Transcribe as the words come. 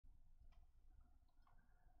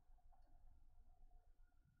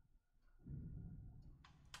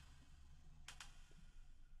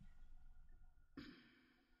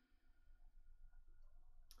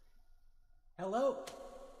Hello,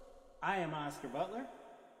 I am Oscar Butler,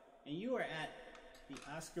 and you are at the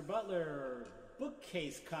Oscar Butler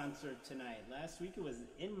Bookcase concert tonight. Last week it was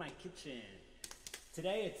in my kitchen.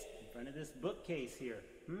 Today it's in front of this bookcase here.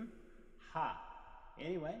 Ha.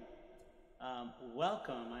 Anyway,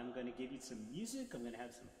 welcome. I'm going to give you some music. I'm going to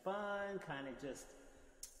have some fun, kind of just,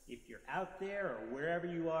 if you're out there or wherever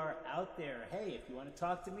you are out there, hey, if you want to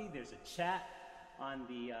talk to me, there's a chat on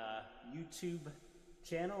the YouTube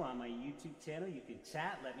channel, on my YouTube channel. You can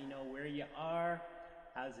chat, let me know where you are,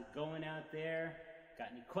 how's it going out there, got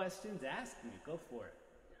any questions, ask me, go for it.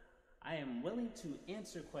 I am willing to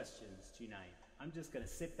answer questions tonight. I'm just going to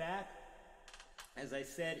sit back. As I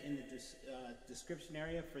said in the description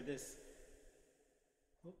area for this,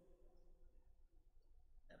 of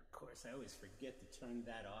course I always forget to turn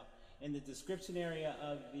that off. In the description area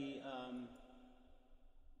of the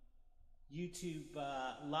YouTube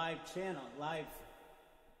live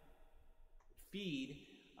feed,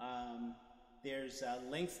 there's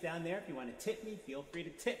links down there. If you want to tip me, feel free to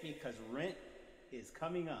tip me, because rent is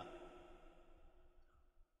coming up.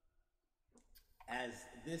 As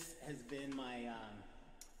this has been my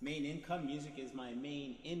main income, music is my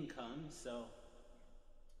main income, so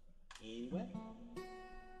anyway.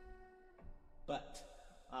 But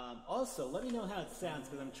also, let me know how it sounds,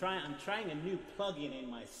 because I'm trying a new plugin in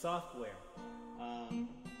my software.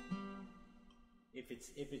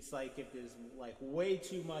 If there's like way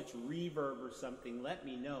too much reverb or something, let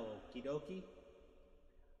me know, okie dokie.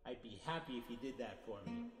 I'd be happy if you did that for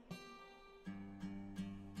me.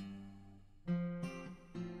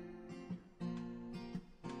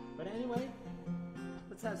 But anyway,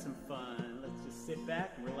 let's have some fun. Let's just sit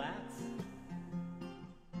back and relax.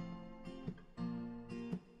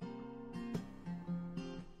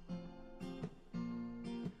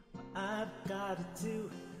 I've got a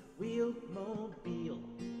two-wheeled mobile.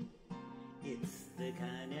 It's the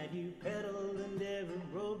kind that you pedal and every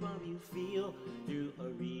road bump you feel, through a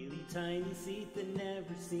really tiny seat that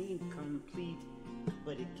never seemed complete.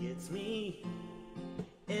 But it gets me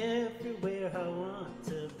everywhere I want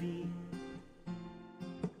to be.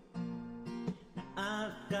 Now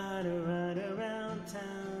I've got a ride around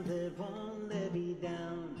town that won't let me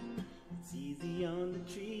down. It's easy on the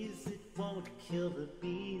trees, it won't kill the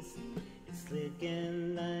bees. It's slick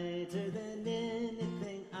and lighter than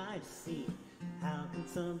anything I've seen. How can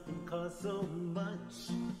something cost so much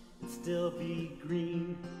and still be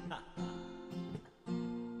green?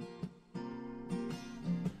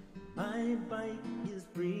 My bike is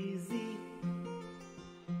breezy,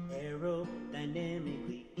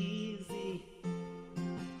 aerodynamically easy.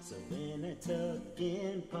 So when I tuck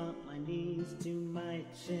in, pump my knees to my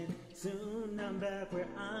chin, soon I'm back where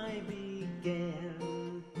I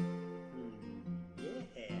began.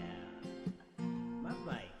 Yeah, my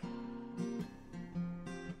bike.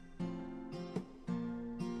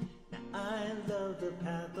 Now I love the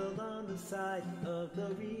path along the side of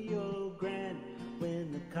the Rio Grande.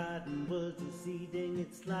 When the cottonwoods are seeding,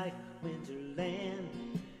 it's like winterland.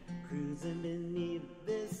 Cruising beneath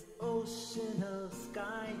this ocean of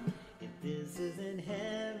sky. If this isn't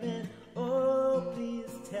heaven, oh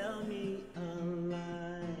please tell me a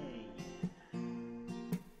lie.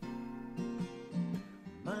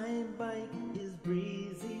 My bike is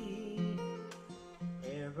breezy,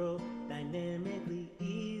 aerodynamically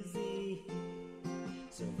easy.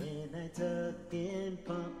 So when I tuck in,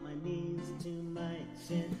 pump my knees to my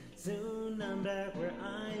chin, soon I'm back where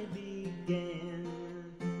I began.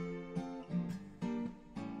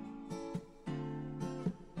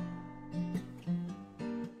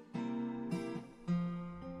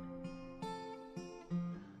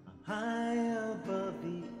 High above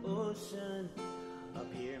the ocean,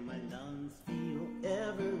 up here my lungs feel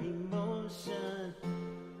every motion.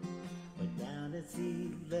 But down at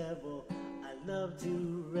sea level, I love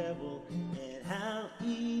to revel in how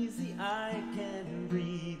easy I can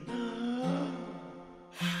breathe. Now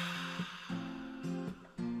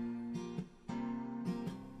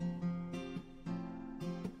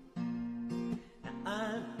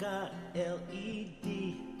I've got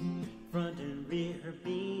LED front and rear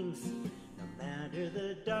beams. No matter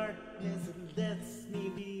the darkness, it lets me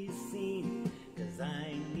be seen. 'Cause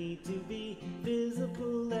I need to be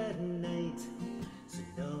visible at night, so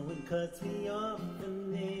no one cuts me off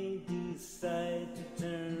when they decide to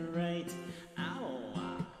turn right.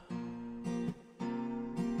 Ow!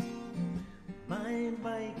 My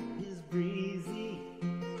bike is breezy,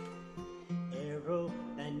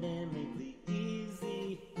 aerodynamically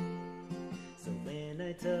easy. So when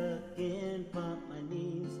I tuck in, pump my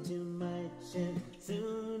knees to my chin,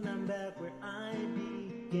 soon I'm back where I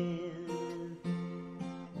began.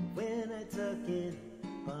 When I tuck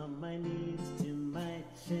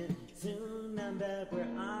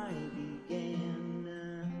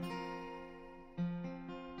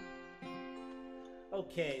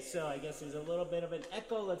Okay, so I guess there's a little bit of an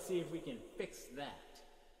echo. Let's see if we can fix that.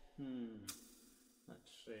 Let's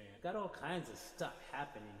see. I got all kinds of stuff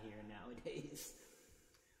happening here nowadays.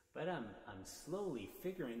 But I'm slowly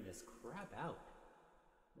figuring this crap out.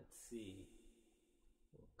 Let's see.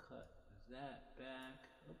 We'll cut that back.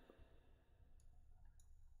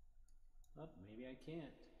 Oh, maybe I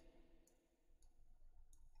can't.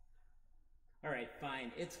 Alright,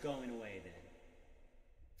 fine. It's going away then.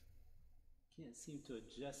 Can't seem to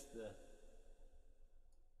adjust the...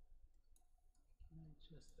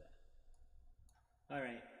 Adjust that.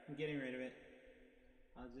 Alright, I'm getting rid of it.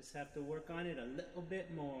 I'll just have to work on it a little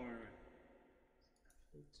bit more.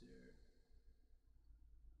 Filter.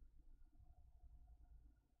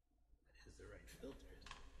 That is the right filter.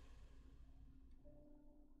 I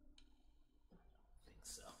don't think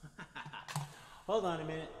so. Hold on a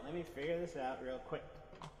minute. Let me figure this out real quick.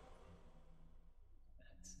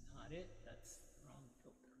 That's not it. That's the wrong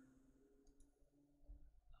filter.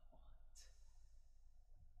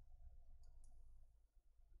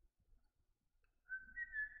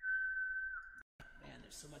 Man,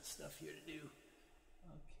 there's so much stuff here to do.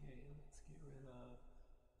 Okay, let's get rid of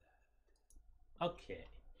that. Okay,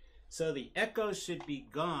 so the echo should be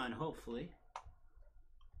gone, hopefully.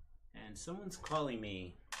 And someone's calling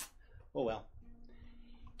me. Oh well.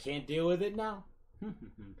 Can't deal with it now.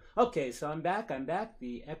 Okay, so I'm back.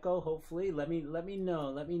 The echo, hopefully. Let me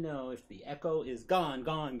know if the echo is gone.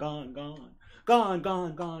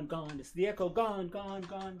 It's the echo gone.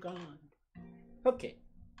 Okay.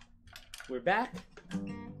 We're back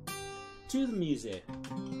to the music.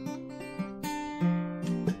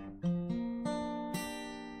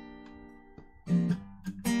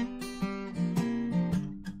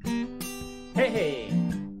 Hey.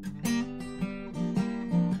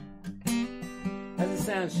 How's it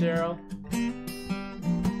sound, Cheryl?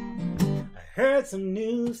 I heard some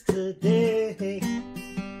news today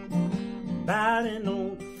about an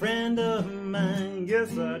old friend of mine.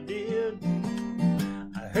 Yes, I did.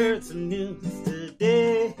 I heard some news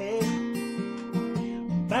today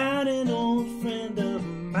about an old friend of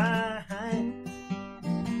mine.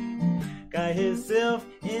 Got himself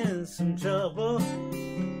in some trouble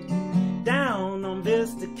down on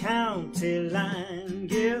Vista County line.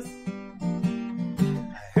 Yes,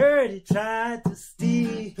 I heard he tried to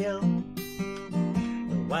steal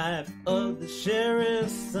the wife of the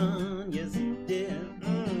sheriff's son. Yes, he did.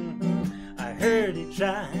 I heard he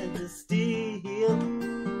tried to steal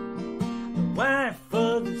the wife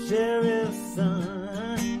of the sheriff's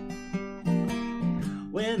son.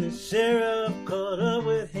 When the sheriff caught up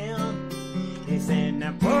with him, he said,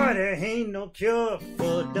 now boy, there ain't no cure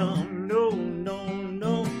for dumb.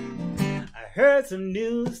 No. I heard some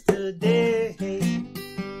news today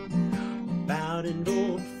about an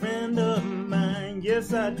old friend of mine.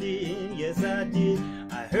 Yes, I did.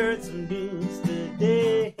 I heard some news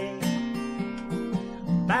today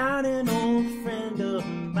about an old friend of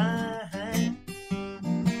mine.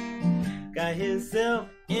 Got himself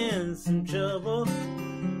in some trouble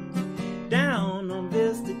down on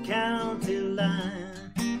Vista County line.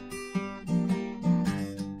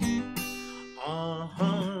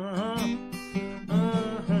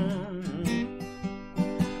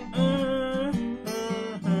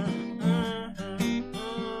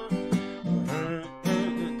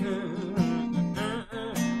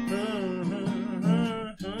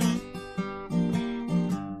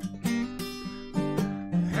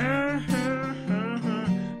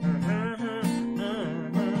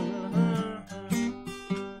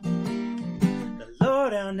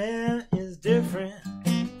 Down there is different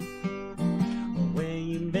when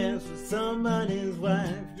you mess with somebody's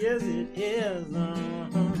wife. Yes, it is.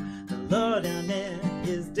 The law down there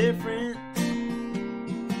is different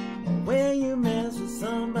when you mess with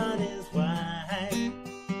somebody's wife.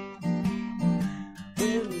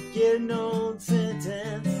 When you get an old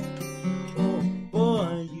sentence, oh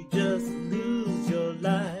boy, you just lose your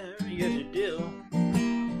life. Yes, you do.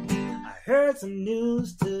 I heard some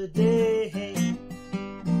news today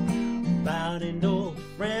about an old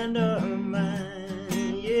friend of mine.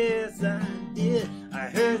 Yes, I did. I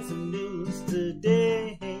heard some news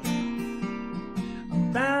today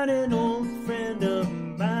about an old friend of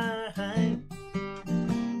mine.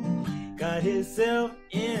 Got himself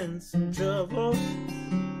in some trouble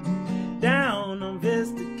down on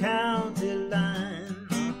Vista County line.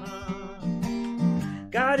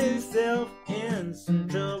 Got himself in some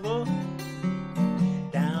trouble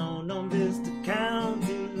down on Vista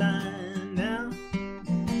County line.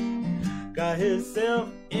 Got himself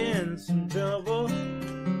in some trouble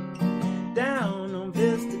down on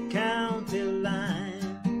Vista County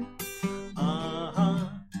line.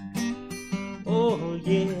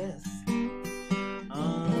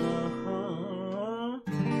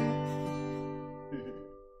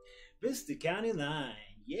 Worcester County line.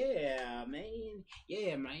 Yeah, man.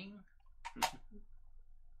 Yeah, man.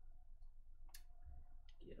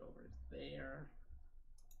 Get over there.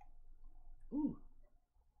 Ooh.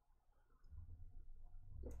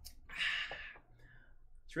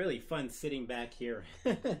 It's really fun sitting back here.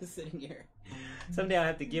 Sitting here. Someday I'll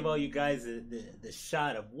have to give all you guys the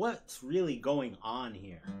shot of what's really going on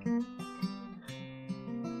here.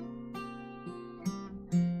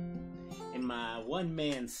 In my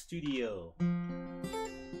one-man studio.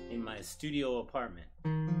 In my studio apartment.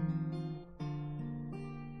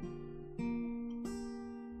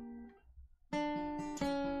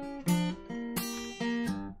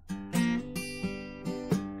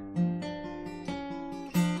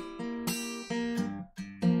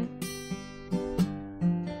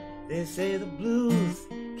 They say the blues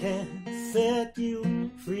can set you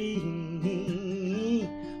free,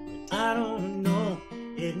 but I don't know,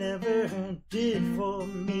 it never did for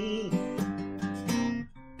me.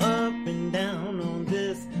 Up and down on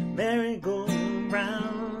this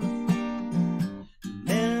merry-go-round,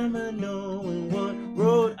 never knowing what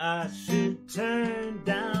road I should turn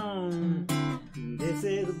down. They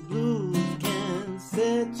say the blues can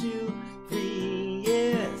set you free,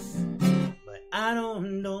 yes, but I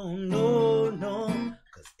don't know, no,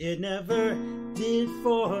 'cause it never did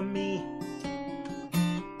for me.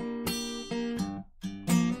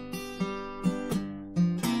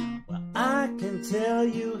 Well, I can tell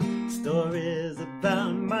you stories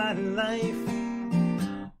about my life.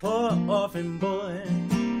 Poor orphan boy,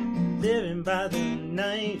 living by the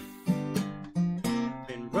knife.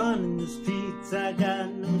 Been running the streets, I got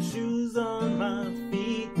no shoes on my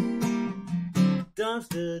feet.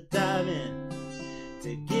 Dumpster diving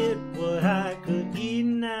to get what I could eat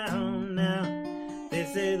now. They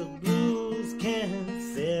say the blues can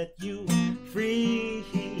set you free,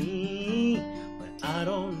 but I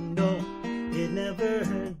don't know, it never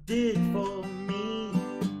did for me.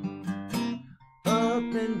 Up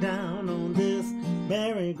and down on this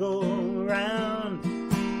merry-go-round,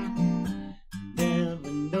 never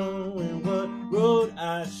knowing what road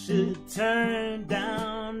I should turn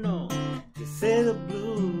down. No, they say the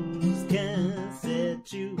blues can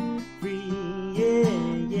set you free,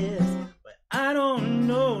 yes, but I don't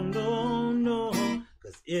know, no,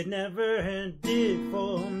 'cause it never did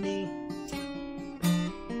for me.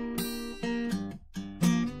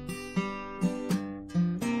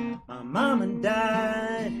 My mama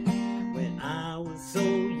died when I was so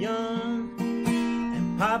young,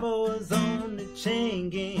 and Papa was on the chain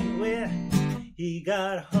gang where he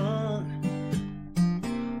got hung.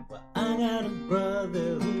 Well, I got a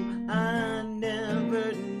brother who I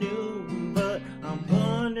never knew, but I'm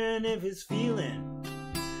wondering if he's feeling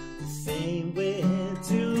the same way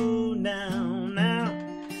too now.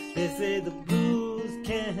 They say the blues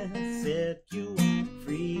can set you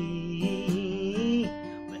free,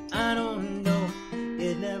 but I don't know,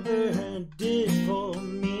 it never did for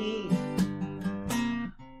me.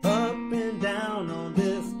 Up and down on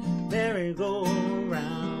this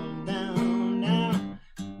merry-go-round now,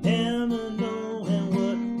 never knowing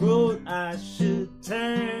what road I should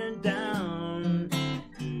turn down.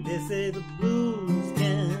 They say the blues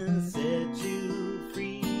can set you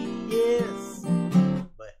free, yes,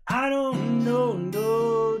 but I don't know,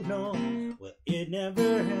 no, well, it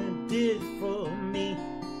never did for me.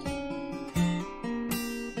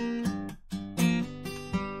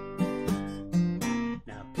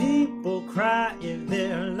 Now people cry if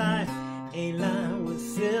their life ain't lined with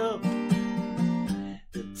silk.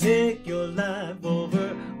 They'll take your life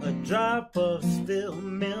over a drop of spilled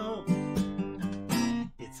milk.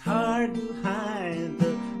 It's hard to hide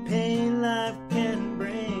the pain life can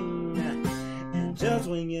bring, and just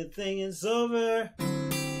when you think it's over,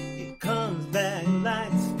 it comes back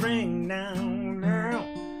like spring now.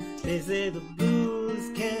 They say the blues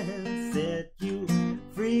can set you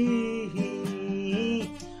free,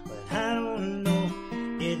 but I don't know,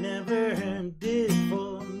 it never did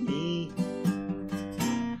for me.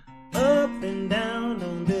 Up and down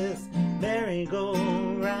on this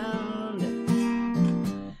merry-go-round,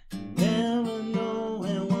 never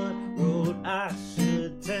knowing what road I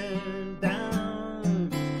should turn down.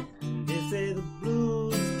 They say the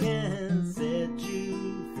blues can set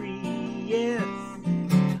you free, yes,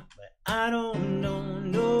 but I don't know,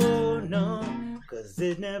 no, 'cause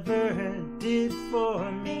it never did for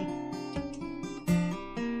me.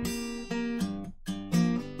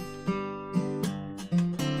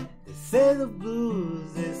 They say the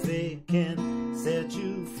blues, they say, can set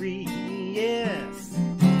you free, yes,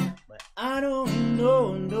 but I don't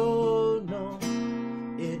know, no,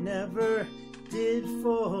 it never did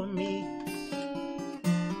for me.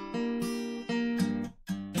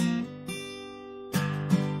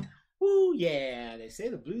 say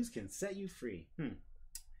the blues can set you free.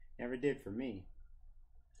 Never did for me.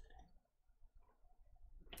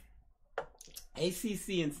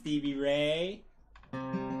 ACC and Stevie Ray.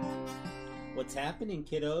 What's happening,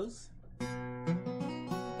 kiddos?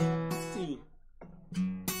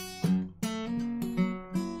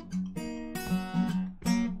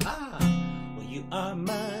 Well, you are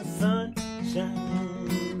my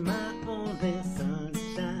sunshine, my only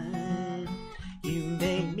sunshine. You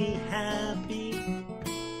make me happy.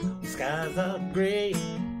 Skies are gray.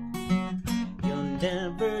 You'll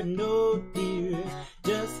never know, dear,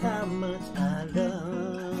 just how much I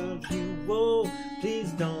love you. Oh,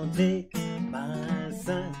 please don't take my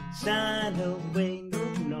sunshine away. No,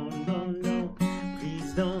 no, no, no.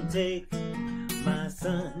 Please don't take my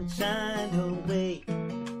sunshine away.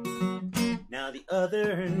 Now the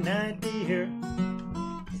other night, dear,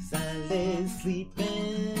 as I lay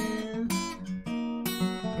sleeping,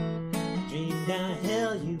 dreamed I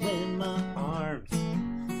held you in my arms.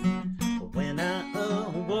 But when I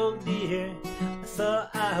awoke, dear, I saw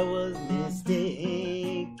I was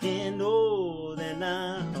mistaken. Oh, then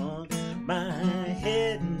I hung my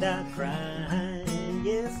head and I cried.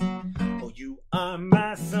 Yes, oh, you are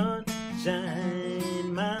my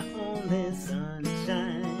sunshine, my only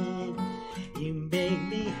sunshine. You make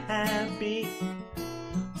me happy.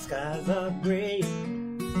 Skies are gray.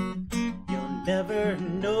 You'll never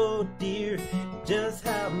know, dear, just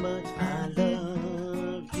how much I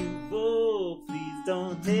love you. Oh, please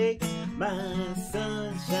don't take my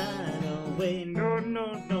sunshine away. No,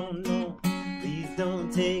 no, no, no. Please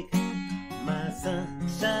don't take my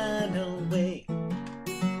sunshine away.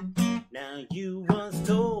 Now you once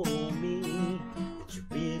told me that you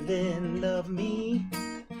really love me.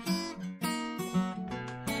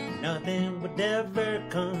 Nothing would ever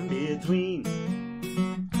come between.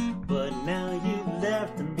 But now you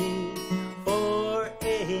left me for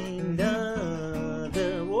another.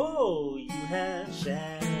 Whoa, you have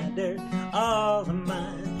shattered all of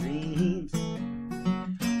my dreams.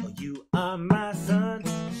 Oh, you are my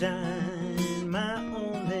sunshine, my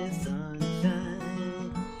only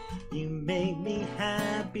sunshine. You make me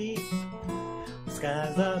happy.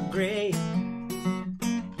 Skies are gray.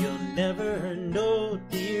 You'll never know,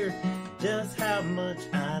 dear, just how much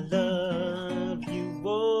I love you.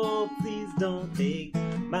 Oh, please don't take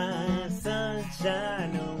my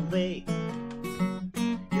sunshine away.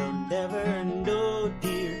 You'll never know,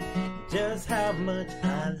 dear, just how much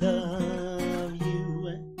I love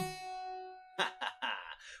you.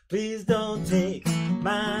 Please don't take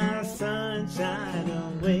my sunshine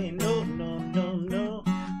away. No, no, no, no.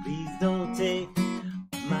 Please don't take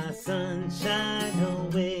my sunshine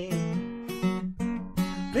away.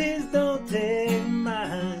 Please don't take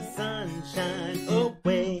my sunshine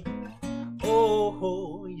away.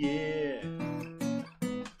 Oh, yeah.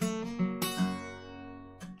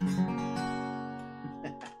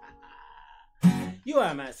 You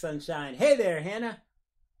are my sunshine. Hey there, Hannah.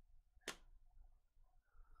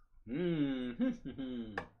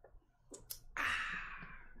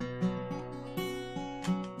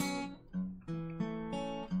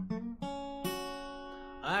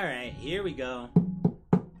 All right, here we go.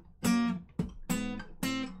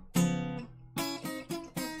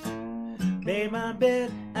 Made my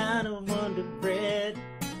bed out of Wonder Bread.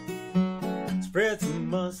 Spread some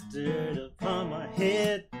mustard upon my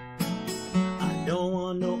head. I don't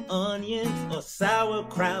want no onions or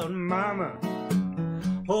sauerkraut, mama.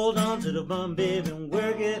 Hold on to the bun, baby, and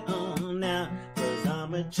work it on now. 'Cause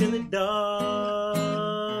I'm a chili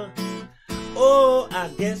dog. Oh, I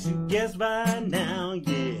guess you guessed by now,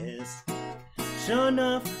 yes. Sure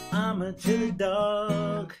enough, I'm a chili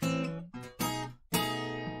dog.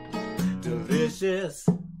 Delicious.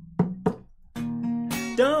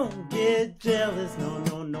 Don't get jealous, no,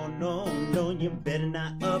 no, no, no, no. You better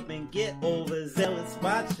not up and get overzealous.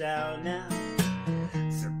 Watch out now.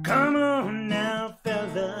 So come on now,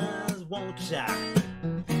 fellas, won't ya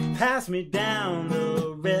pass me down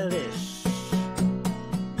the relish?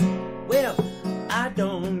 Well, I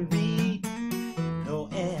don't read no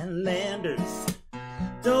Landers.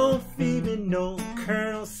 Don't feed me no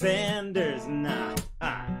Colonel Sanders, nah.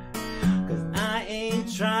 'Cause I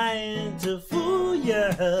ain't trying to fool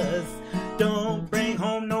yas. Don't bring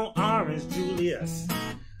home no Orange Julius.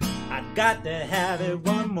 I got to have it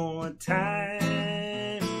one more time.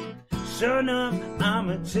 Sure enough, I'm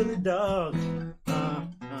a chili dog.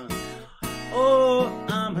 Oh,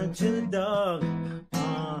 I'm a chili dog.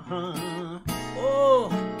 Oh,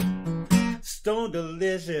 stone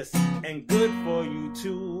delicious and good for you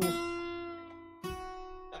too.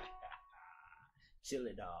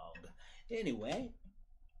 Chili dog. Anyway,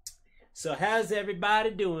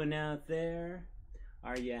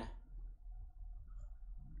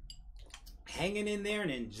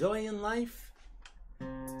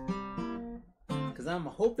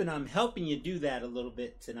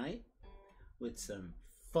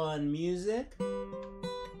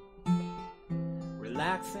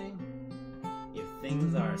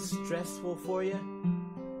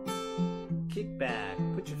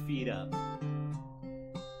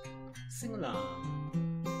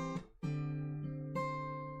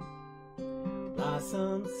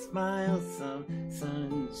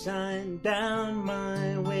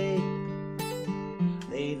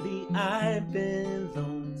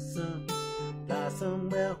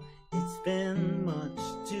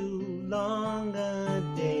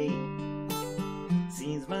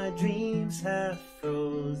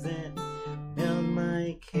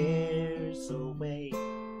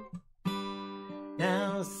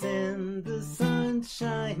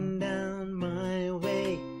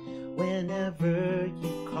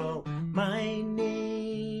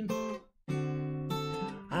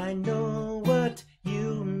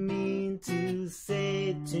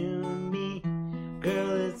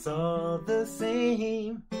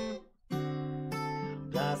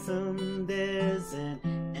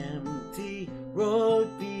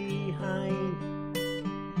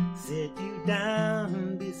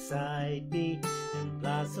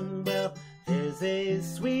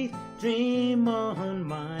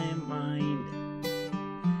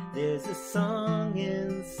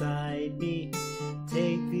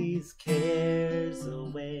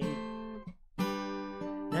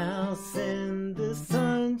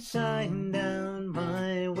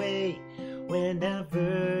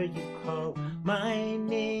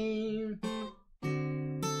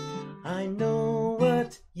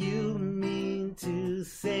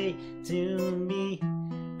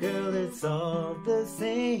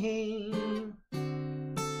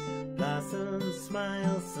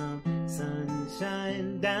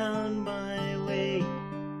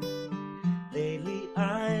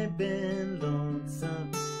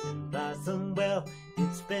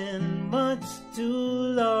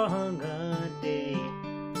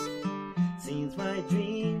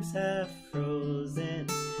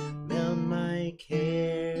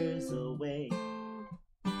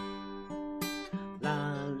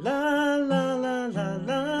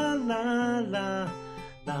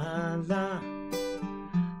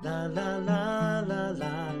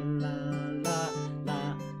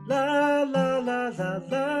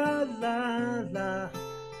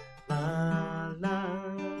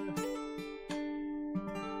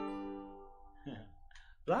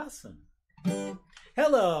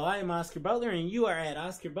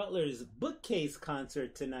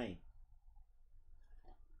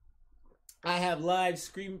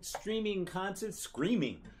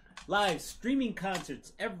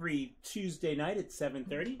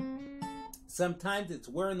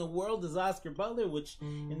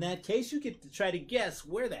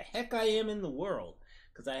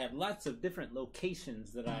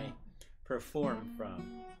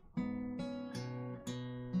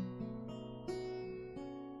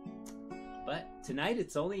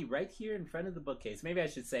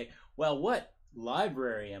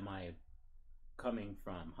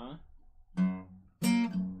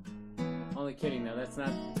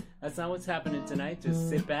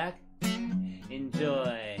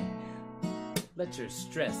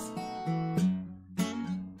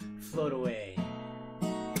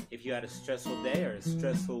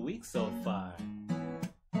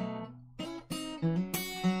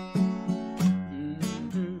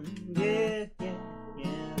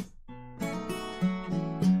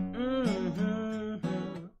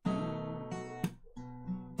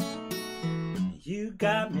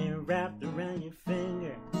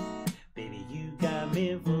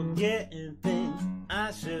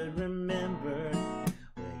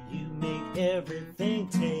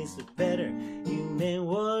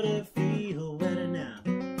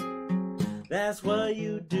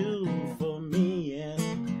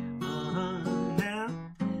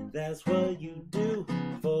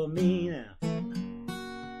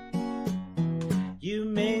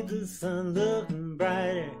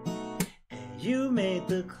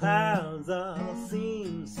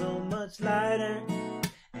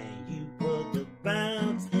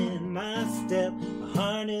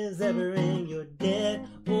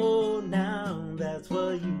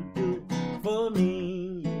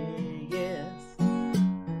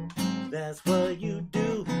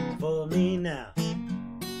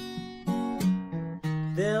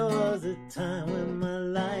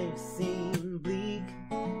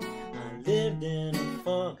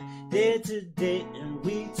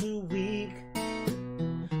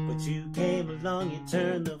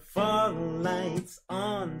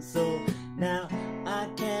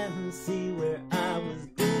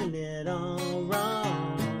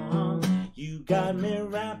 got me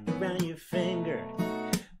wrapped around your finger.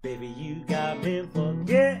 Baby, you got me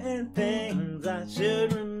forgetting things I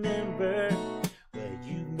should remember. Well,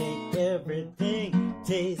 you make everything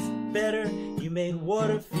taste better. You make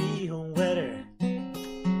water feel wetter.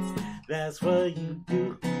 That's what you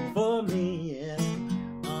do for me, yeah.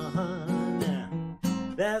 Now.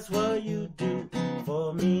 That's what you do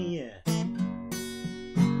for me, yeah.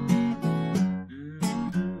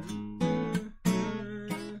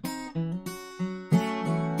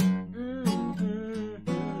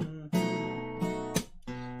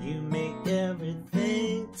 You make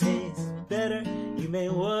everything taste better. You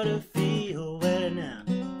make water feel wetter now.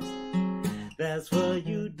 That's what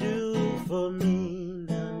you do for me.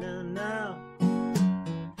 Now.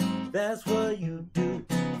 That's what you do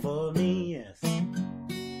for me, yes.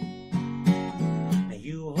 And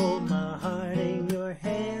you hold my heart in your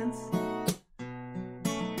hands.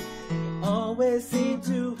 You always seem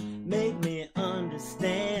to make me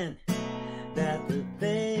understand that the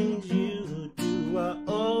things you do are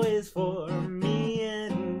always for me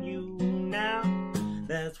and you now.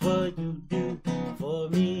 That's what you do for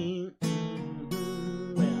me.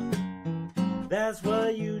 Well, that's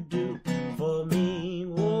what you do for me.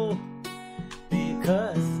 Whoa.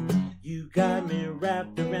 Because you got me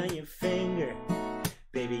wrapped around your finger.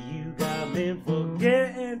 Baby, you got me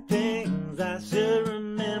forgetting things I should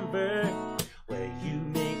remember. Well, you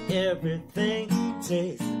make everything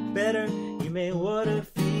taste better. You make water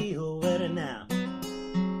feel wetter now.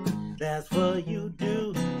 That's what you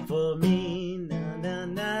do for me.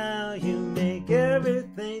 Now. You make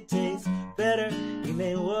everything taste better. You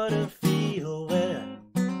make water feel wetter.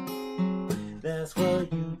 That's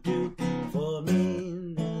what you do for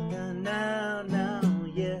me. Now,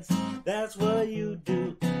 yes. That's what you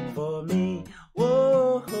do for me.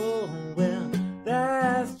 Whoa, well,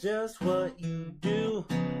 that's just what you do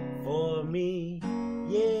for me.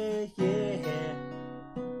 Yeah.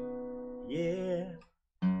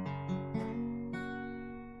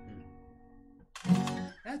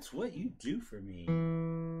 That's what you do for me.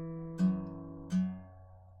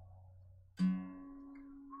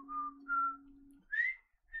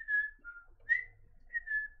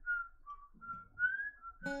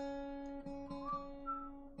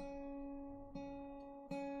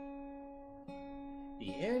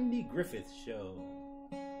 The Andy Griffith Show.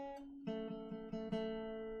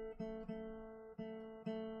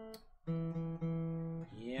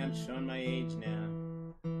 Yeah, I'm showing my age now.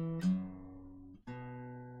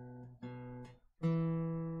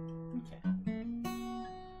 Okay.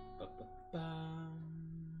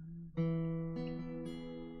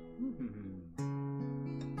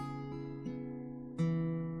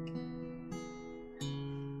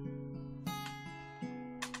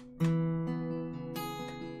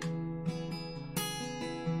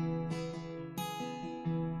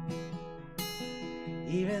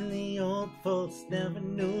 Even the old folks never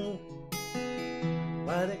knew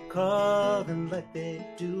why they call them like they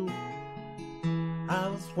do. I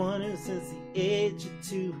was wondering since the age of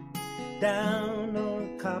 2, down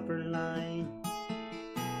on Copper Line,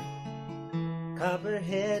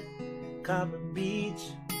 Copperhead, Copper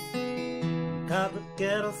Beach, Copper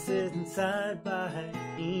Kettle sitting side by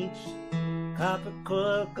each, Copper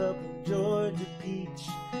Cork up in Georgia Peach,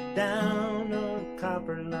 down on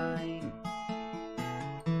Copper Line.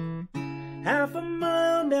 Half a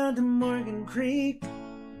mile down to Morgan Creek,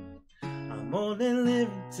 I'm only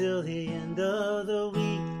living till the end of the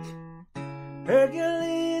week.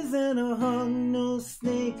 Hercules and a hog-nosed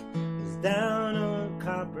snake is down on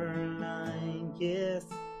Copper Line, yes.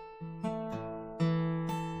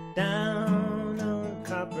 Down on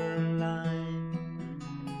Copper Line.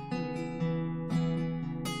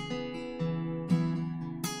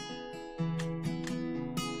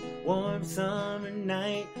 Warm summer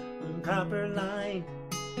night on Copper Line,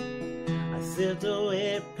 I sipped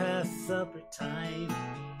away past supper time.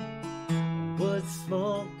 Wood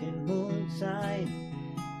smoke and moonshine,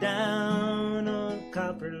 down on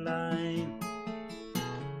Copper Line.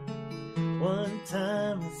 One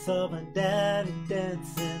time I saw my daddy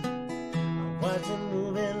dancing, I watched him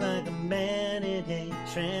moving like a man in a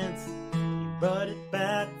trance. He brought it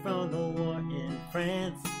back from the war in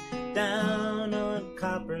France, down on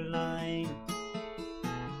Copper Line.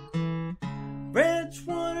 French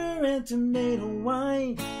water and tomato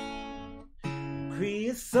wine,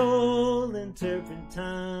 creosote and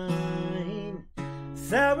turpentine,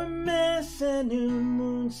 sour mash and new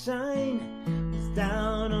moonshine is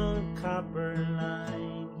down on Copper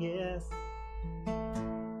Line, yes.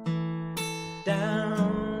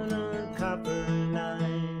 Down on Copper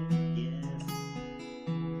Line, yes.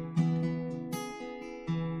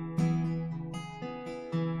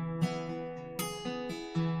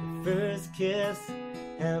 first kiss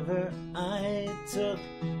ever I took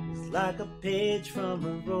was like a page from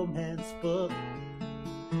a romance book.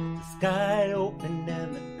 The sky opened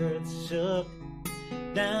and the earth shook.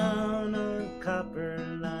 Down on copper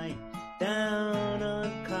line, down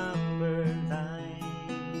on copper line.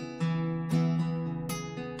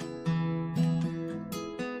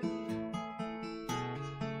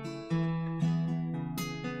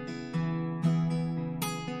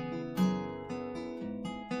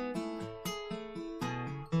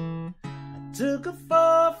 I took a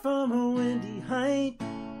fall from a windy height.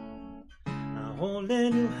 I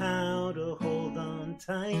only knew how to hold on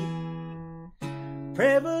tight.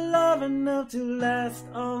 Pray for love enough to last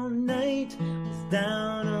all night. Was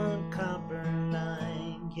down on copper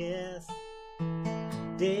line, yes.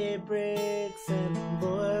 Day breaks and the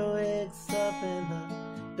boy wakes up and the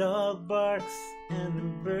dog barks and the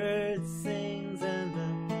bird sings and the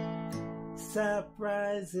sap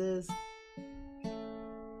rises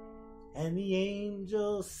and the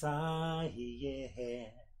angels sigh, yeah,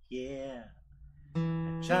 yeah.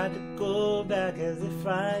 I tried to go back as if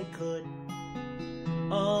I could.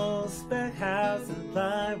 All spec house and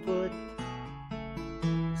plywood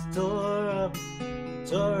tore up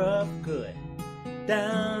good.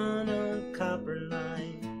 Down on copper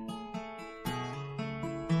line.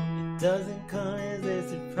 It doesn't come as a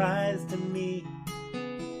surprise to me.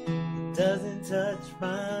 It doesn't touch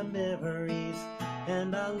my memories,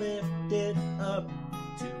 and I lift it up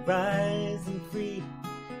to rise and free.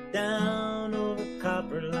 Down over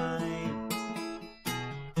copper line.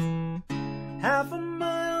 Half a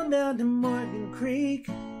mile down to Morgan Creek.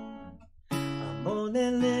 I'm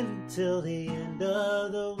only living till the end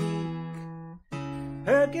of the week.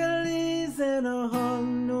 Hercules and a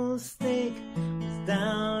hog-nosed snake was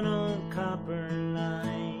down on copper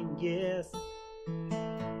line, yes.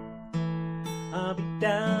 I'll be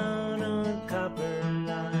down on copper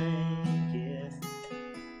line, yes.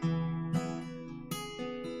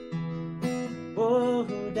 Oh,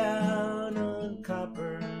 down on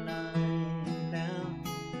copper line.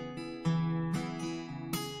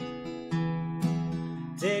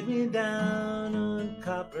 Take me down on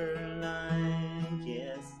copper line,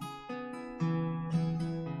 yes.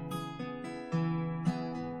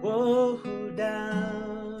 Whoa,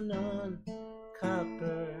 down on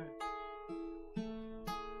copper.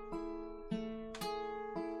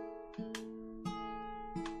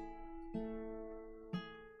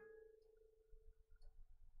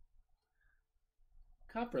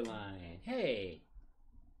 Copper line, hey.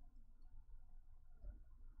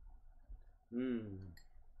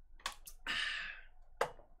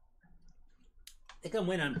 I think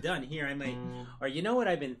when I'm done here, I might, or you know what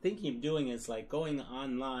I've been thinking of doing is like going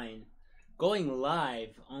online, going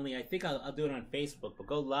live, only I think I'll do it on Facebook, but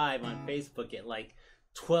go live on Facebook at like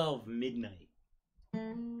 12 midnight.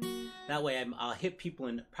 That way I'll hit people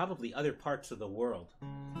in probably other parts of the world.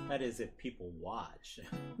 That is if people watch.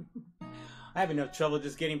 I have enough trouble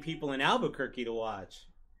just getting people in Albuquerque to watch.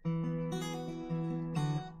 At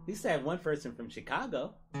least I have one person from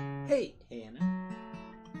Chicago. Hey, Hannah.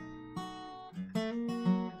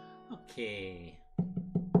 Okay.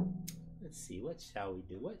 Let's see, what shall we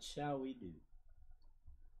do? What shall we do?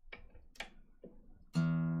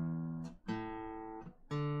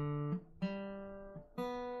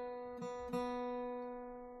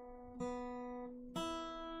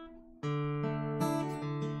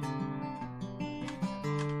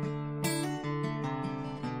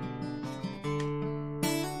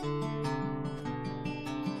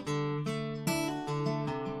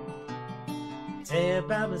 Tell you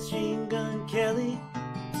about Machine Gun Kelly,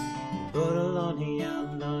 who rode along the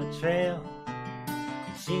outlaw trail.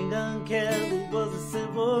 Machine Gun Kelly was a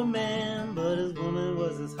simple man, but his woman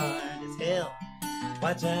was as hard as hell.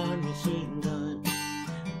 Watch out, Machine Gun,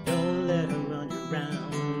 don't let her run you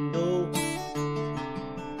round, no.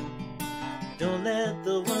 Don't let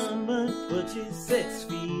the woman put you 6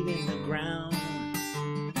 feet in the ground.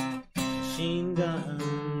 Machine Gun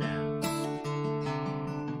now.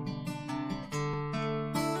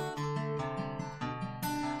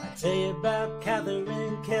 Tell you about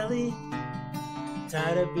Catherine Kelly,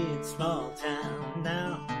 tired of being small town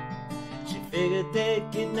now. She figured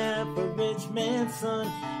they'd kidnap a rich man's son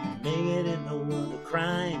and make it into one of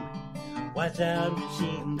crime. Watch out,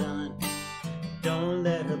 Machine Gun, don't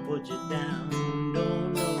let her put you down, no,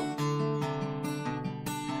 no.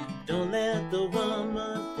 Don't let the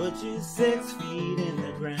woman put you 6 feet in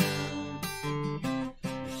the ground.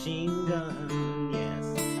 Machine Gun, yes.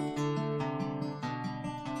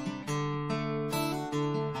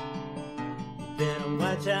 Better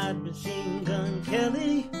watch out, Machine Gun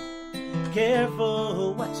Kelly.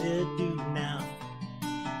 careful what you do now.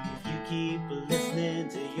 If you keep listening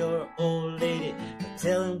to your old lady, but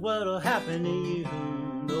telling what'll happen to you,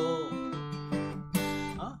 no.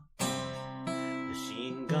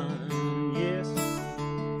 Machine gun, yes.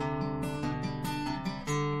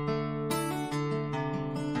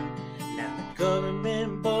 Now the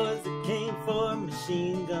government boys that came for a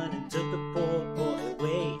machine gun and took the poor boy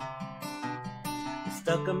away.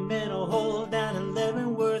 Stuck him in a hole down in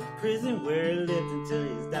Leavenworth prison where he lived until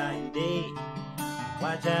his dying day.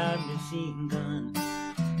 Watch out, machine gun,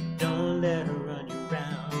 don't let her run you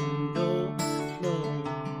round, no, no.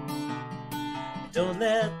 Don't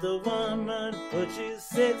let the woman put you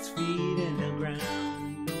 6 feet in the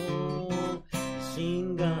ground, no.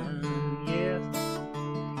 Machine gun, yes.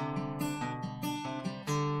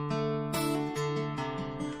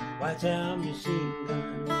 Watch out, machine gun.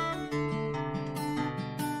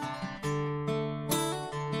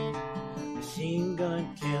 Machine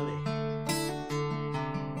Gun Kelly.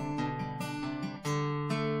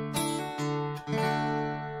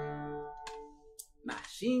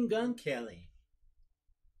 Machine Gun Kelly.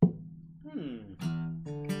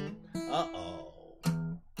 Uh-oh.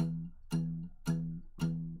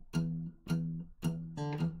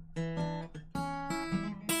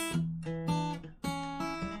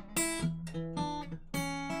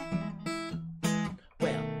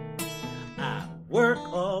 Well, I work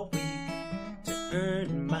all week to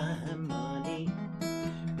earn my money,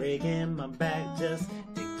 breaking my back just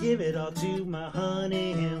to give it all to my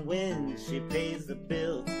honey. And when she pays the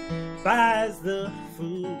bill, buys the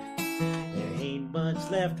food, there ain't much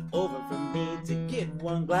left over for me to get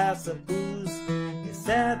one glass of booze. It's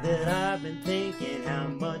sad that I've been thinking how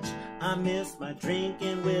much I miss my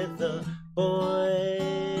drinking with the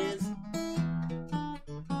boys.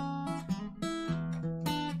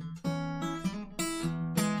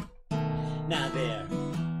 Now there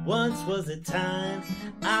once was a time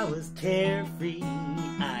I was carefree.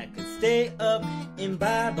 I could stay up and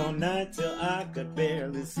vibe all night till I could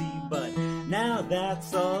barely see. But now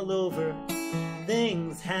that's all over,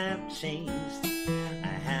 things have changed.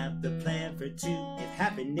 I have the plan for two if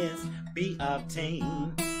happiness be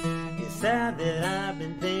obtained. It's sad that I've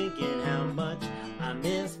been thinking how much I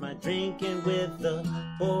miss my drinking with the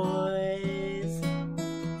boys.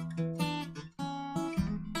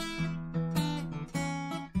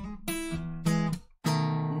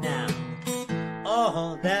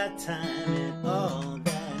 All that time and all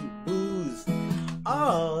that booze,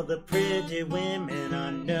 all the pretty women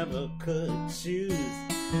I never could choose.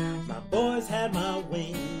 My boys had my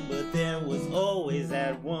wing, but there was always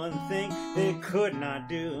that one thing they could not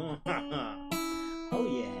do. Oh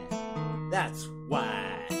yeah, that's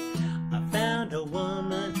why I found a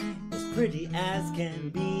woman as pretty as can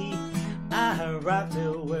be. I rocked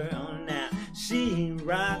her world, now she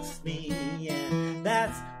rocks me, and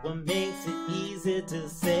that's what makes it easy to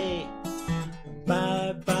say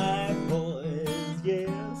bye-bye, boys,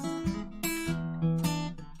 yes.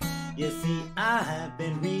 You see, I've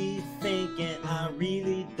been rethinking, I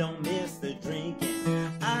really don't miss the drinking.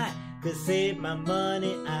 I could save my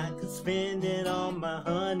money, I could spend it on my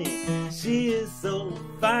honey. She is so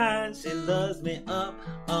fine, she loves me up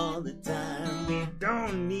all the time. We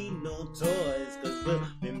don't need no toys, cause we'll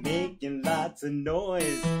be making lots of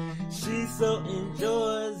noise. She so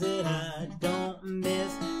enjoys it, I don't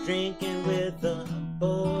miss drinking with the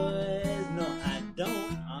boys. No, I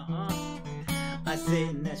don't, I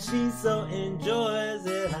say that she so enjoys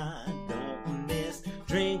it, I don't miss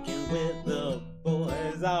drinking with the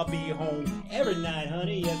boys. I'll be home every night,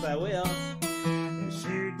 honey, yes I will.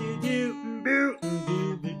 Shoo doo doo boo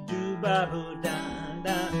doo doo doo ba boo da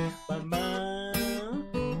da ba ba.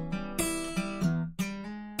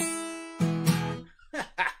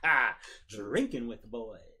 Drinking with the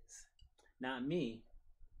boys, not me.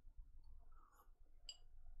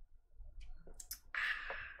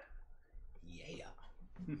 Yeah.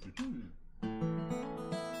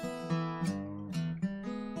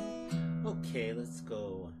 Okay, let's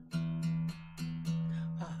go.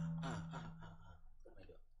 I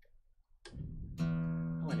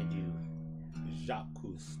want to do Jacques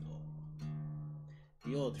Cousteau,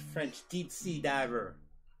 the old French deep sea diver.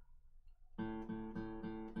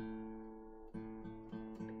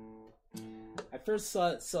 I first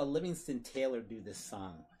saw Livingston Taylor do this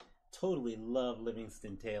song. Totally love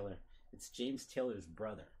Livingston Taylor. It's James Taylor's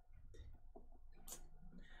brother.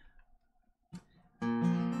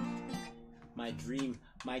 My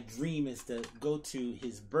dream is to go to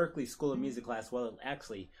his Berklee School of Music class. Well,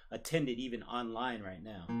 actually attend it even online right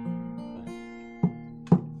now.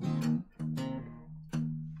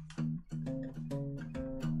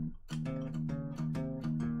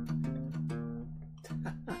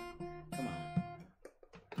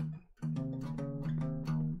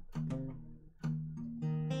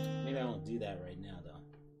 do that right now,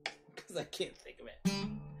 though, because I can't think of it.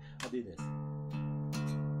 I'll do this.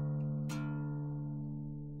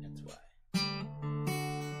 That's why.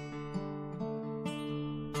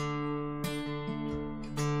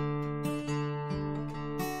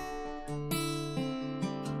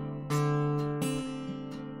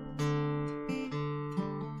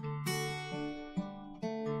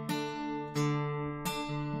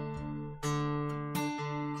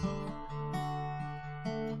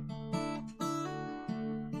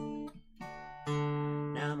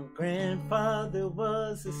 Grandfather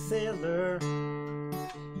was a sailor,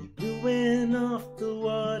 he blew in off the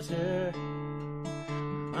water.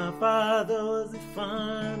 My father was a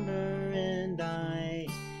farmer and I,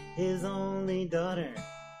 his only daughter.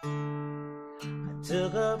 I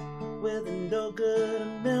took up with a no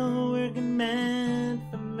good mill working man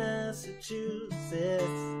from Massachusetts.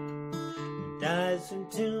 He dies from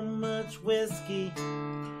too much whiskey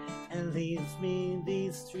and leaves me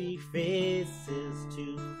these three faces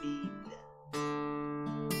to feed.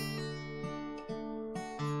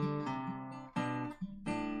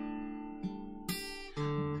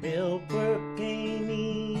 Mill work ain't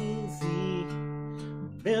easy,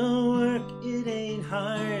 mill work it ain't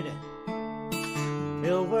hard.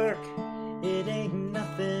 Mill work it ain't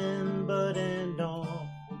nothing but an awful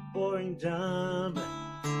boring job.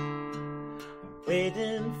 I'm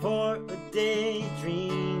waiting for a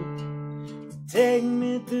daydream to take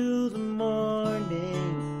me through the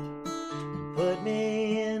morning and put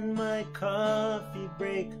me in my coffee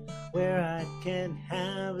break where I can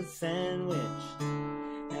have a sandwich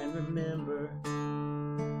and remember.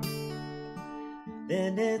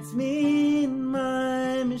 Then it's me and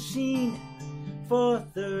my machine for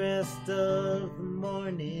the rest of the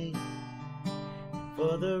morning,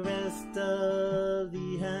 for the rest of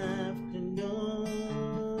the afternoon,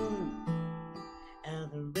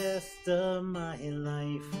 and the rest of my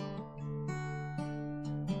life.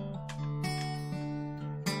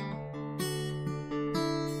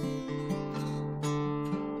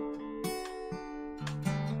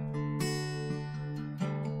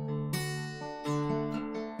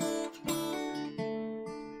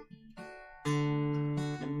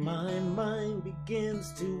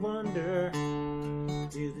 Begins to wander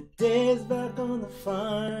to the days back on the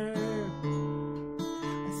farm.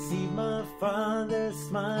 I see my father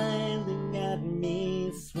smiling at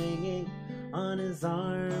me, swinging on his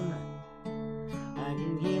arm. I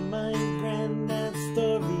can hear my granddad's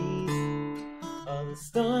stories of the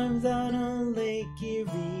storms out on Lake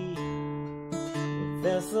Erie, with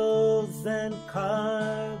vessels and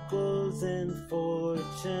cargoes and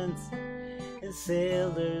fortunes, and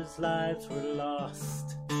sailors' lives were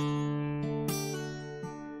lost.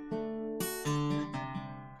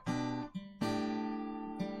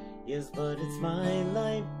 Yes, but it's my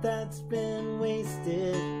life that's been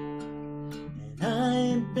wasted, and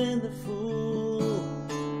I've been the fool.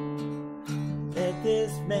 Let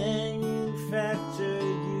this manufacturer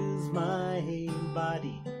use my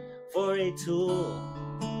body for a tool.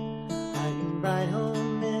 I can ride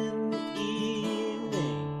home in the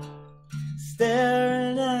evening,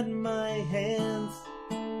 staring at my hands,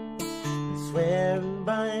 swearing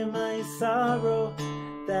by my sorrow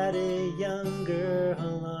that a young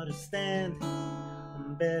girl ought to stand a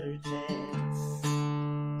better chance.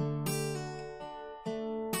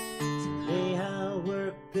 Today I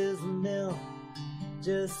work this mill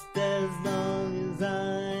just as long as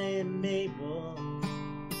I am able.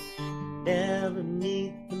 Never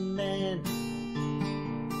meet the man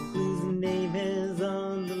whose name is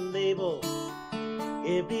on the label.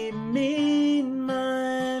 It be me and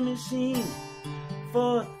my machine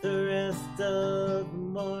for the rest of the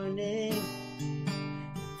morning,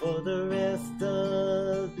 for the rest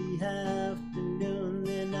of the afternoon,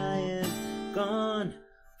 then I am gone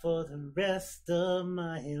for the rest of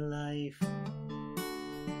my life.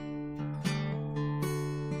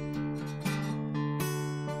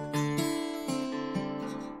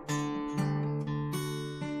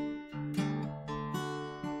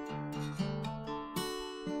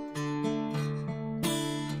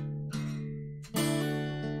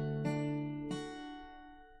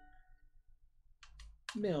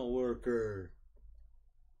 Mill worker.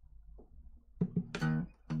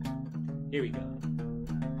 Here we go.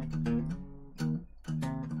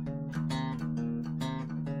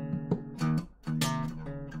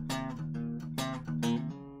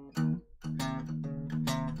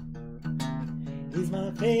 He's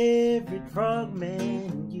my favorite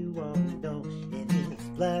frogman, you all know. In his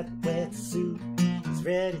black wetsuit, he's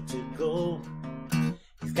ready to go.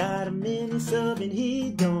 He's got a mini sub and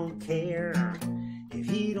he don't care if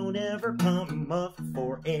he don't ever come up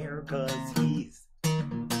for air, 'cause he's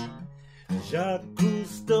Jacques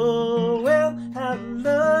Cousteau. Well, how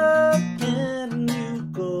low can you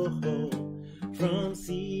go from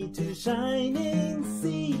sea to shining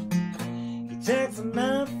sea? He checks them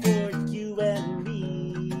out for you and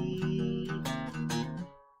me.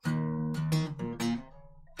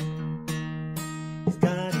 He's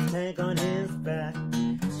got a tank on his back,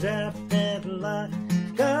 strapped and locked,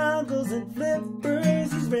 goggles and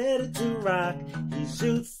flippers, he's ready to rock. He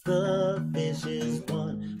shoots the fishes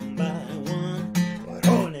one by one, but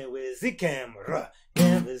only with the camera,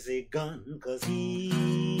 never the gun, 'cause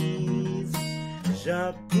he's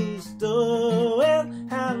Jacques Cousteau. Well,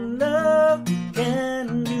 how low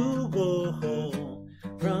can you go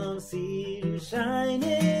from sea to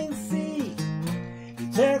shining sea?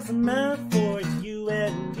 He checks them out for you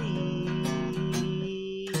and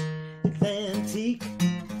me. Atlantic,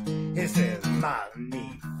 he says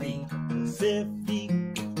magnifique. Pacific,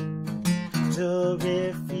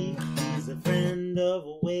 terrific. He's a friend of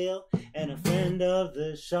a whale and a friend of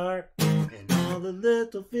the shark, and all the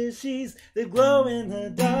little fishies that glow in the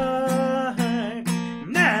dark.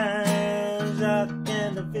 Now Jacques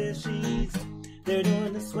and the fishies, they're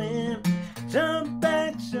doing the swim, jump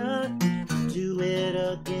back shot, do it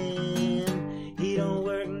again. He don't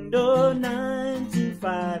work no 9 to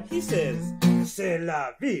 5. He says, c'est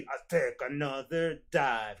la vie, I'll take another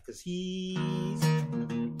dive, 'cause he's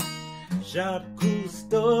Jacques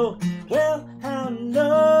Cousteau. Well, how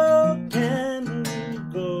low can you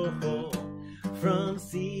go from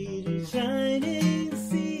sea to shining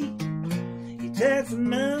sea? He checks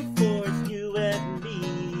them out for you and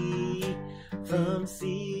me. From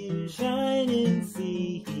sea to shining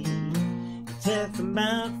sea, he checks them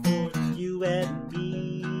out for you and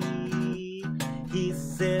me. He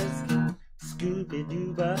says,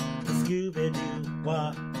 Scooby-Dooba,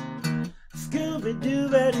 Scooby-Doo-wah,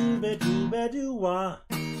 Scooby-Dooba-Dooba-Dooba-Doo-wah,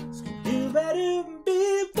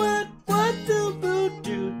 Scooby-Dooba-Doo, what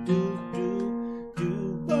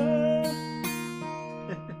do-do-do-do-do-do-wah.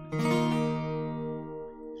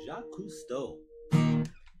 Jacques Cousteau.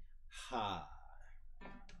 Ha.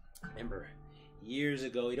 Remember, years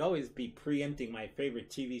ago, he'd always be preempting my favorite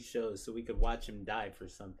TV shows so we could watch him die for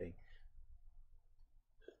something.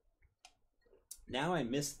 Now I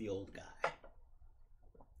miss the old guy.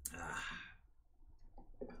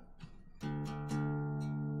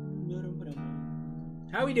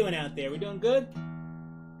 How are we doing out there? We doing good?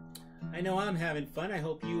 I know I'm having fun. I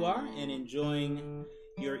hope you are, and enjoying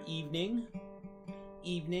your evening.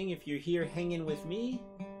 If you're here hanging with me.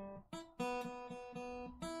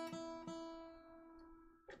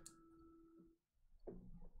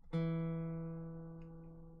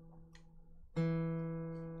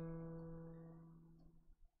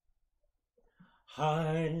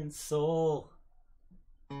 Heart and soul,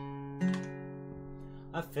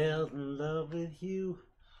 I fell in love with you,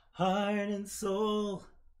 heart and soul,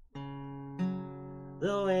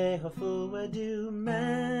 the way a fool would do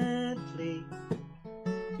madly,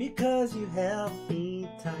 because you held me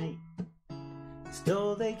tight,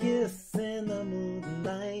 stole a kiss in the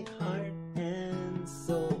moonlight, heart and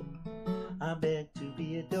soul, I begged to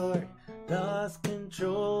be adored, lost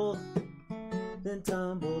control, then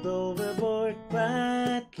tumbled overboard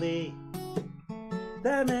gladly.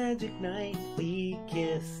 That magic night we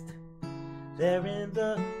kissed, there in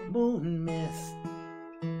the moon mist,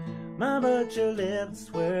 my butcher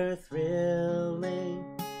lips were thrilling,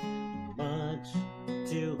 much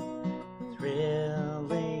too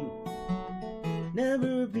thrilling.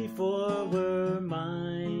 Never before were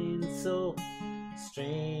mine so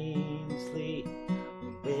strangely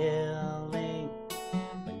willing,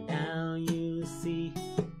 but now you see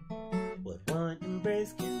what one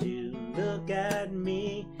embrace can do. Look at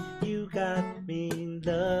me, you got me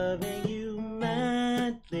loving you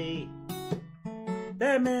madly.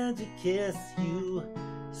 That magic kiss you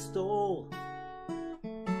stole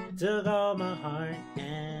took all my heart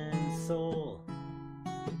and soul.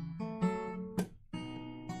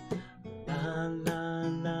 La la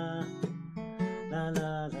la, la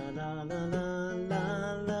la la la la la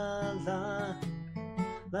la la,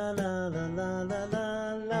 la la la la la la la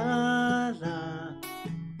la,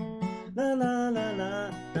 la la la la la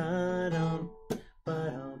dum,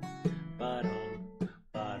 ba-dum, ba-dum,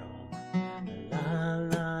 ba-dum, la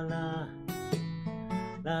la la,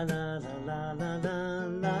 la la la la la la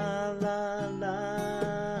la la la,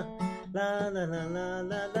 la la la la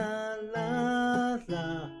la la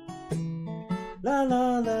la, la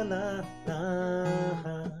la la la la.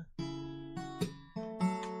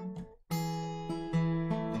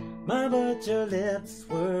 My butcher lips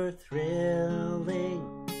were thrilling,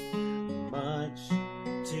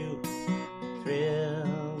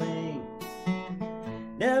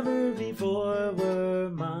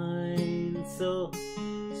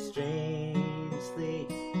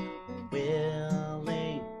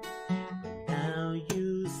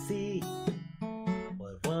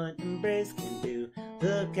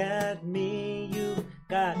 Look at me, you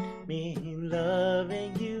got me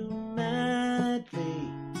loving you madly.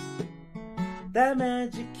 That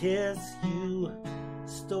magic kiss you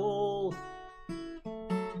stole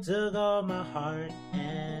took all my heart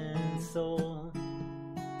and soul.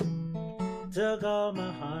 Took all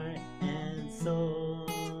my heart and soul.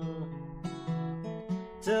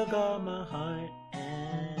 Took all my heart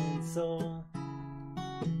and soul.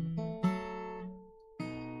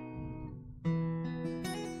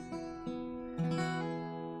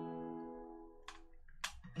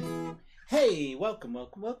 Hey, welcome.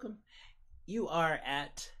 You are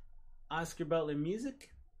at Oscar Butler Music,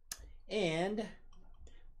 and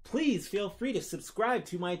please feel free to subscribe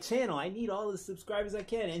to my channel. I need all the subscribers I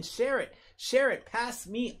can, and share it. Pass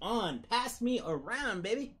me on. Pass me around,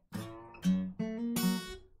 baby.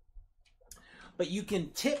 But you can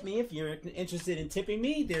tip me if you're interested in tipping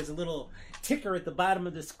me. There's a little ticker at the bottom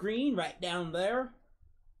of the screen, right down there.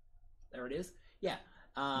 There it is. Yeah,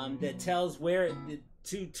 that tells where the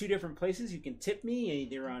two different places you can tip me,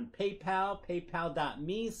 either on PayPal,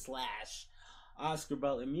 paypal.me/Oscar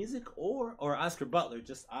Butler Music, or Oscar Butler,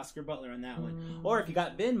 just Oscar Butler on that one. Or if you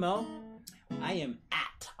got Venmo, I am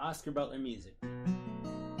at Oscar Butler Music.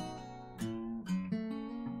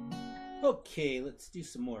 Okay, let's do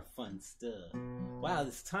some more fun stuff. Wow,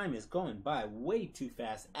 this time is going by way too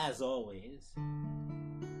fast, as always.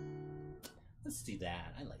 Let's do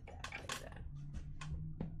that. I like that.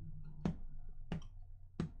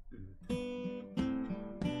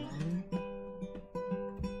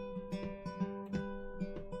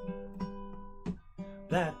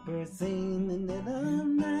 Blackbird sing in the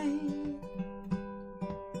night.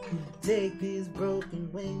 Take these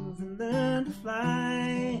broken wings and learn to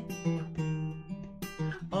fly.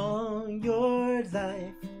 All your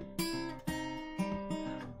life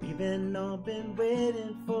we've all been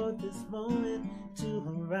waiting for this moment to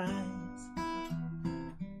arise.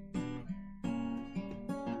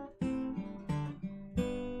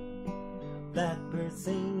 Blackbird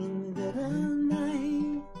singing in the night.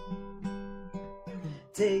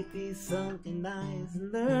 Take these sunken eyes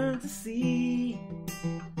and learn to see.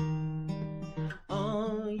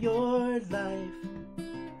 All your life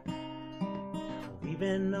we've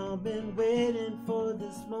all been waiting for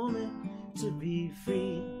this moment to be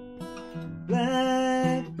free.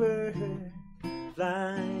 Blackbird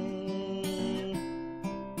fly.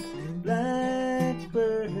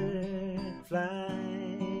 Blackbird fly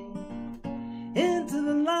into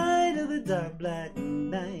the light of the dark black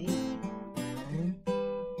night.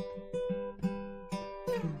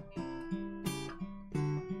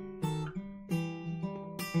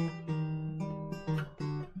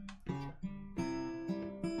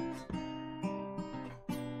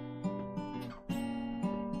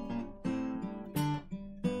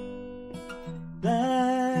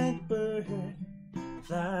 Blackbird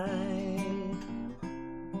fly.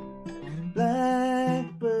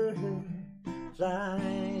 Blackbird fly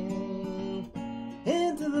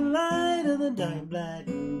into the light of the dark black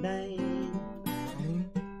night.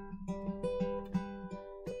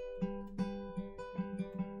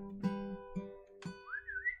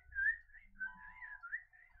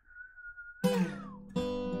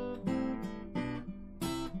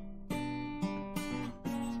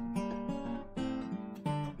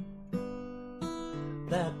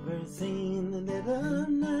 Blackbird singing in the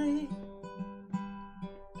night.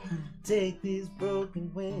 Take these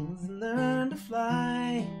broken wings and learn to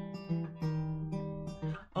fly.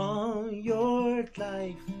 All your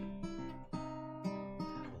life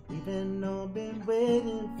we've all been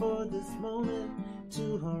waiting for this moment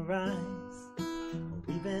to arise.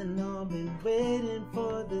 We've all been waiting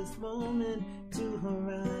for this moment to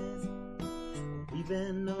arise. We've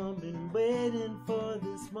all been waiting for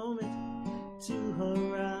this moment to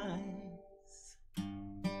arise.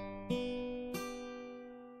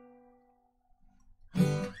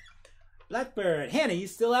 Blackbird, Hannah, you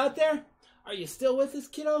still out there? Are you still with us,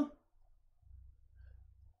 kiddo?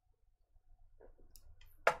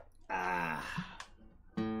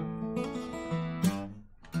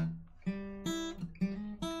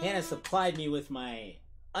 Hannah supplied me with my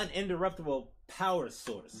uninterruptible power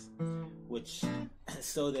source, which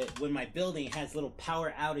so that when my building has little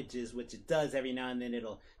power outages, which it does every now and then,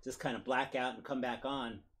 it'll just kind of black out and come back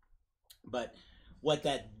on. But what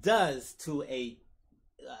that does to a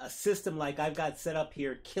system like I've got set up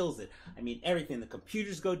here kills it. I mean, everything, the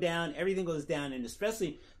computers go down, everything goes down, and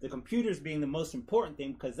especially the computers being the most important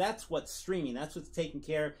thing, because that's what's streaming, that's what's taking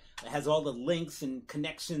care of. It has all the links and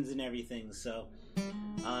connections and everything. So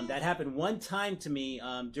that happened one time to me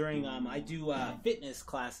during I do fitness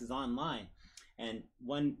classes online, And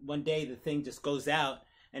one day the thing just goes out,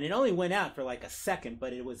 and it only went out for like a second,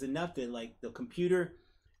 but it was enough that like the computer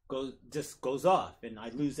goes off, and I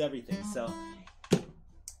lose everything. So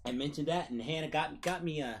I mentioned that, and Hannah got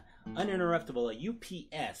me a uninterruptible, a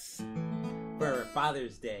UPS for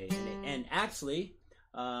Father's Day, and actually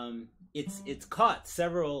it's caught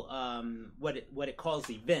several what it calls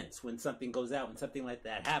events when something goes out, when something like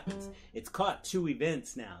that happens. It's caught 2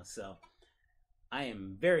 events now, so I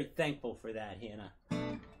am very thankful for that, Hannah.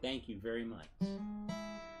 Thank you very much.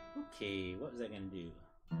 Okay, what was I gonna do?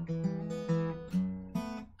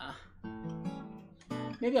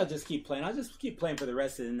 Maybe I'll just keep playing. I'll just keep playing for the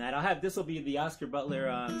rest of the night. This will be the Oscar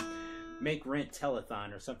Butler Make Rent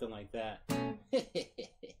Telethon or something like that.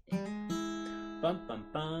 Bum bum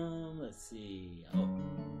bum. Let's see. Oh,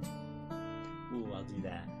 ooh, I'll do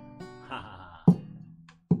that. Ha ha ha.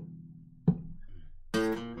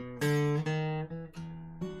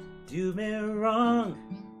 Do me wrong,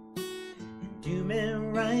 do me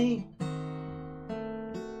right.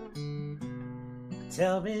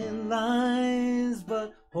 Tell me lies,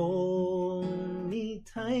 but hold me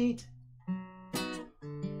tight.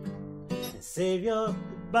 And save your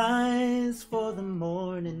goodbyes for the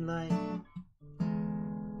morning light.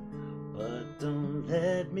 But don't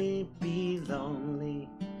let me be lonely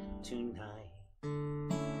tonight.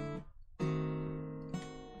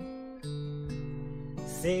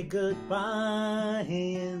 Say goodbye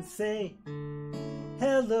and say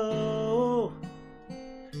hello.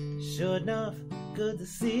 Sure enough, good to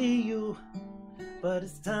see you, but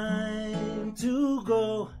it's time to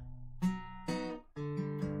go.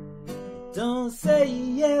 Don't say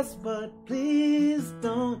yes, but please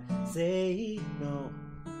don't say no.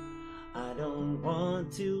 I don't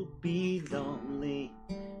want to be lonely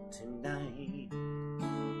tonight.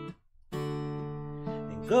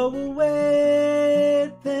 Then go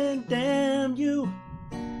away, then damn you.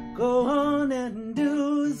 Go on and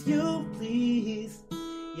do as you please.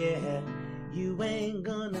 Yeah, you ain't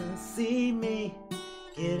gonna see me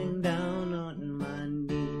getting down on my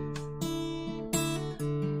knees.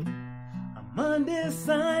 I'm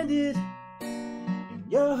undecided, and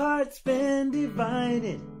your heart's been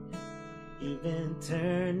divided. You've been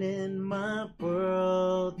turning my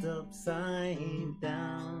world upside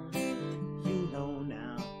down. You know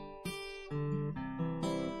now.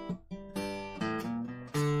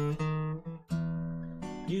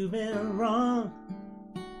 You've been wrong.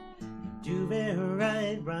 Do it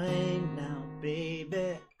right now,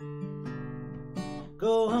 baby.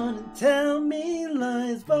 Go on and tell me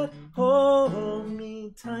lies, but hold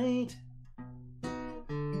me tight.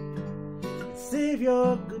 Save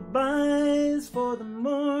your goodbyes for the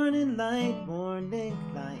morning light.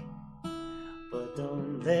 But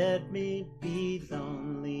don't let me be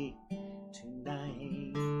lonely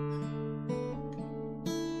tonight.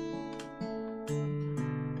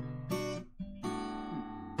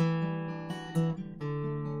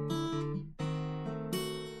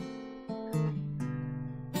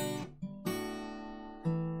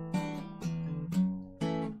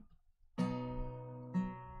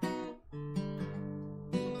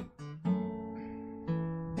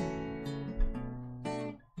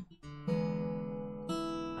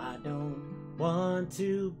 Want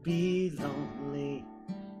to be lonely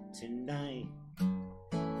tonight.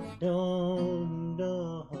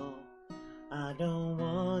 No, I don't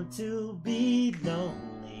want to be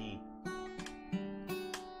lonely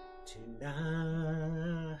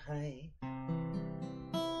tonight.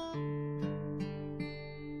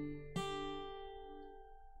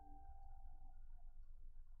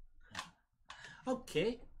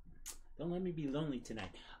 Okay, don't let me be lonely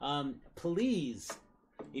tonight. Please,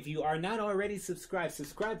 if you are not already subscribed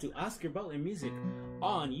to Oscar Butler Music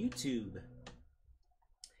on YouTube.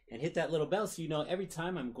 And hit that little bell so you know every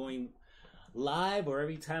time I'm going live or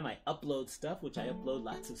every time I upload stuff, which I upload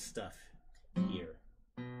lots of stuff here.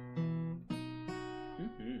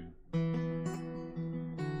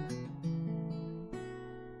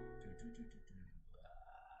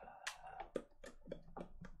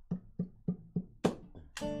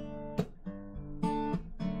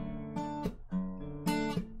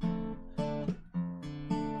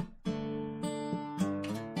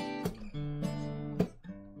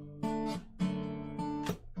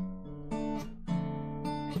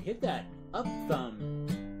 Hit that up thumb.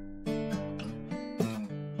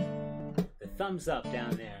 The thumbs up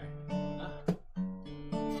down there.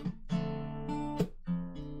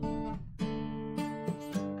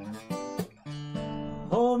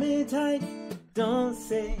 Hold me tight, don't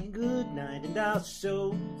say goodnight, and I'll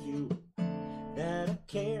show you that I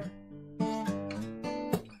care.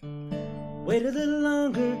 Wait a little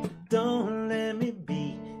longer, don't let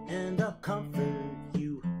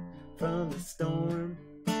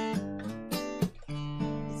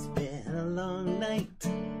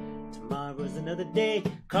day.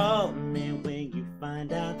 Call me when you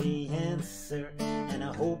find out the answer. And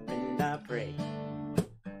I hope and I pray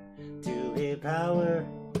to a power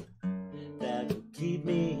that will keep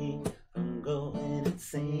me from going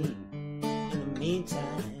insane. In the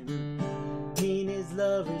meantime, teenage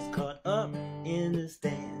lovers caught up in this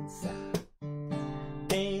dance.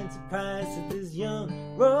 Ain't surprised at this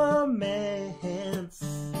young romance.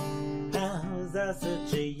 How was I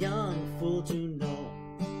such a young fool to know?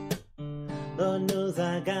 Lord knows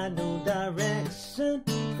I got no direction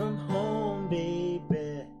from home,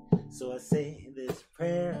 baby. So I say this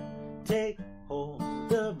prayer, take hold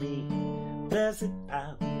of me. Blessed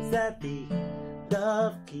powers that be,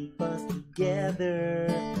 love keep us together.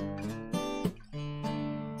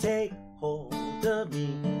 Take hold of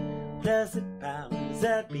me. Blessed powers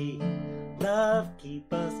that be, love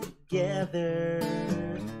keep us together.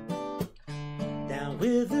 Down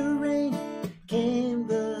with the rain came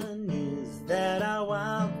the news that our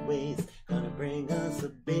wild ways gonna bring us a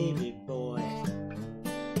baby boy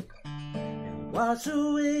and wash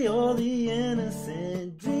away all the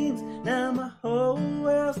innocent dreams. Now my whole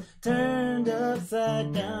world's turned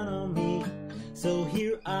upside down on me. So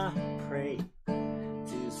here I pray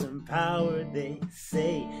to some power they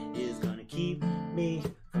say is gonna keep me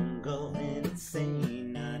from going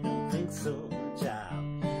insane. I don't think so,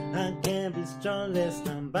 child. I can't be strong lest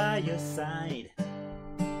I'm by your side.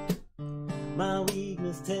 My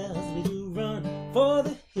weakness tells me to run for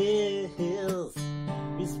the hills.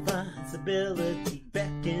 Responsibility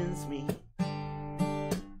beckons me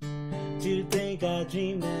to think I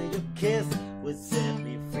dreamed that your kiss would set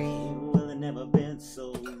me free. Well, it never been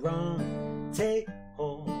so wrong. Take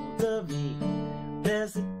hold of me.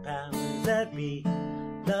 Blessed powers that be,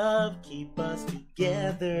 love keep us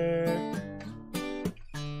together.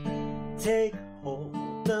 Take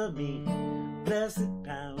hold of me. Blessed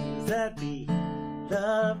powers that be,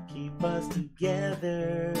 love keep us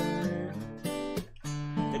together.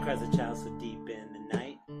 The cries of a child so deep in the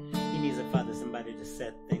night. He needs a father, somebody to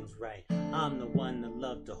set things right. I'm the one that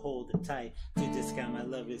love to hold it tight. To discount my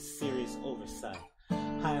love is serious oversight.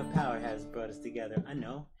 Higher power has brought us together. I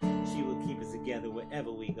know she will keep us together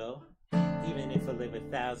wherever we go. Even if I live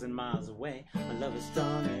 1,000 miles away, my love is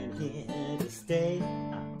strong and here to stay.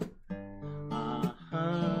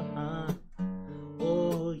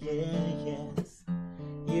 Oh yeah, yes.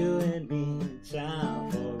 You and me,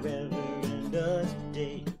 child, forever and a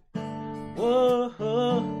day.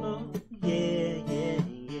 Whoa, yeah, yeah,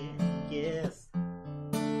 yeah, yes.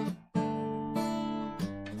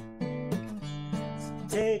 So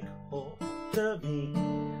take hold of me.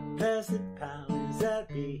 Blessed powers that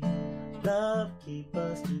be, love keep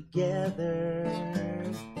us together.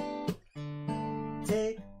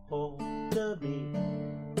 Take hold of me.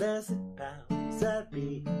 Blessed powers that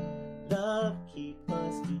be, love keep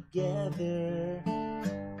us together.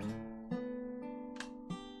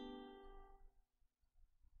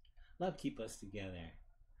 Love keep us together.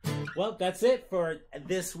 Well, that's it for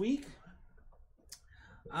this week.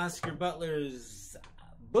 Oscar Butler's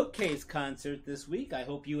Bookcase concert this week. I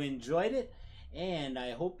hope you enjoyed it, and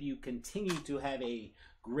I hope you continue to have a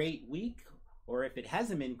great week. Or if it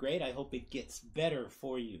hasn't been great, I hope it gets better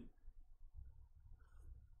for you.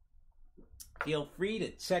 Feel free to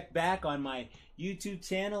check back on my YouTube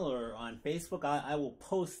channel or on Facebook. I will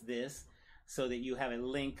post this so that you have a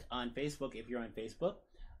link on Facebook if you're on Facebook.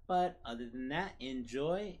 But other than that,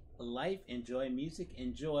 enjoy life, enjoy music,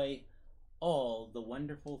 enjoy all the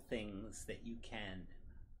wonderful things that you can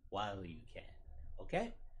while you can.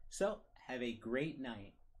 Okay? So, have a great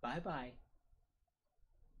night. Bye-bye.